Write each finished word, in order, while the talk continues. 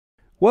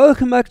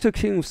Welcome back to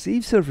King of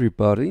Thieves,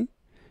 everybody.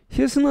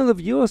 Here's another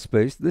viewer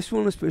space. This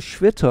one is with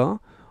Twitter,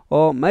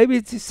 or maybe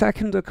it's the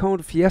second account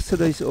of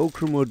yesterday's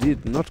Okrum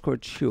Audit, not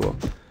quite sure.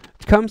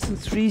 It comes in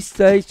 3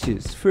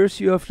 stages.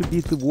 First you have to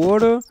beat the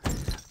warder,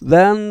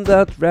 then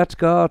that red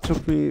guard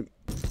took me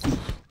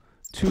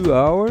 2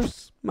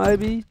 hours,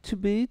 maybe, to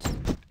beat.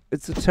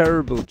 It's a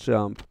terrible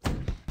jump.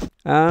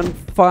 And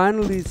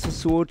finally it's a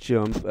sword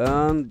jump,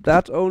 and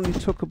that only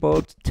took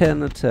about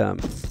 10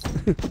 attempts.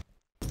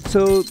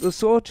 So the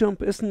sword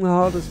jump isn't the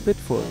hardest bit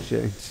for a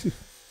change.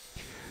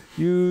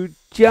 You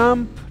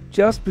jump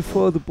just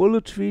before the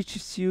bullet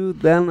reaches you,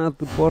 then at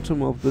the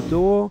bottom of the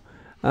door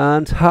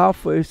and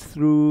halfway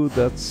through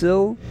that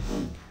sill.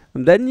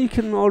 And then you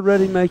can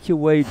already make your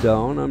way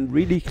down. I'm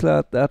really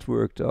glad that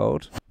worked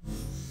out.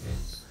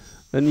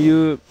 And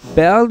you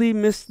barely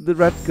miss the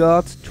red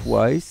guard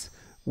twice.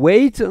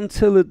 Wait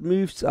until it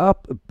moves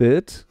up a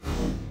bit.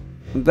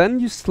 And then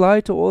you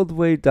slide all the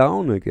way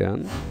down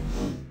again.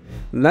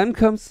 And then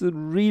comes the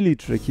really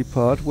tricky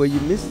part where you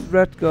miss the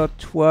red guard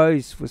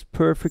twice with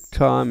perfect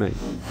timing.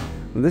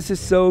 And this is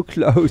so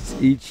close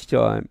each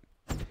time.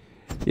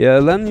 Yeah,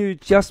 then you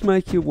just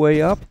make your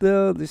way up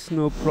there, this is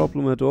no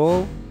problem at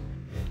all.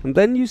 And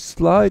then you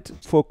slide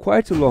for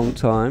quite a long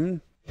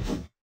time.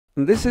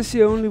 And this is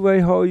the only way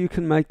how you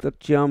can make that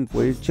jump,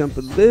 where you jump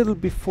a little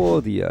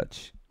before the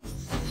edge.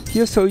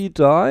 Here's how you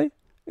die.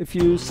 If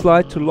you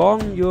slide too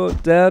long, you're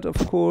dead, of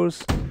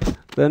course.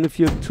 Then if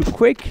you're too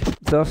quick,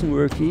 it doesn't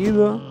work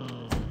either.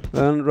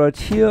 And right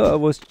here I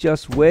was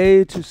just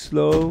way too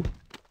slow.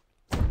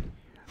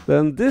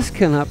 Then this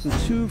can happen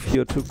too if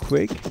you're too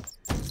quick.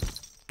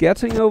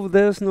 Getting over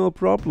there is no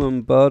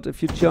problem, but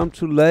if you jump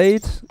too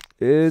late,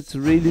 it's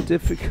really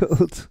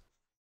difficult.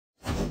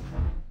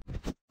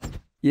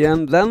 Yeah,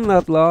 and then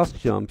that last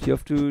jump, you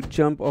have to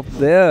jump up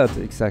there at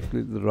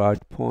exactly the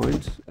right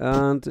point.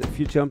 And if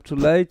you jump too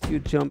late, you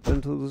jump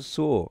into the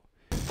saw.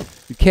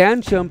 You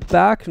can jump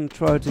back and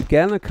try it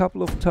again a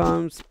couple of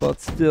times, but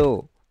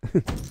still.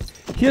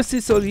 Here's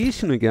the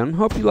solution again.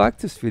 Hope you liked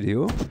this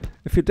video.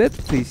 If you did,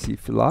 please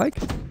leave a like.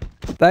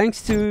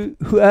 Thanks to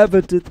whoever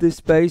did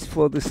this base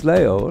for this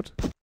layout.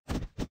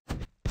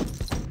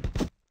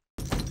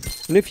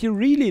 And if you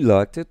really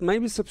liked it,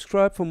 maybe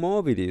subscribe for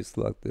more videos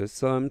like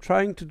this. I'm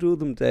trying to do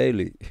them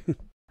daily.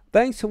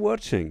 Thanks for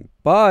watching.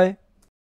 Bye!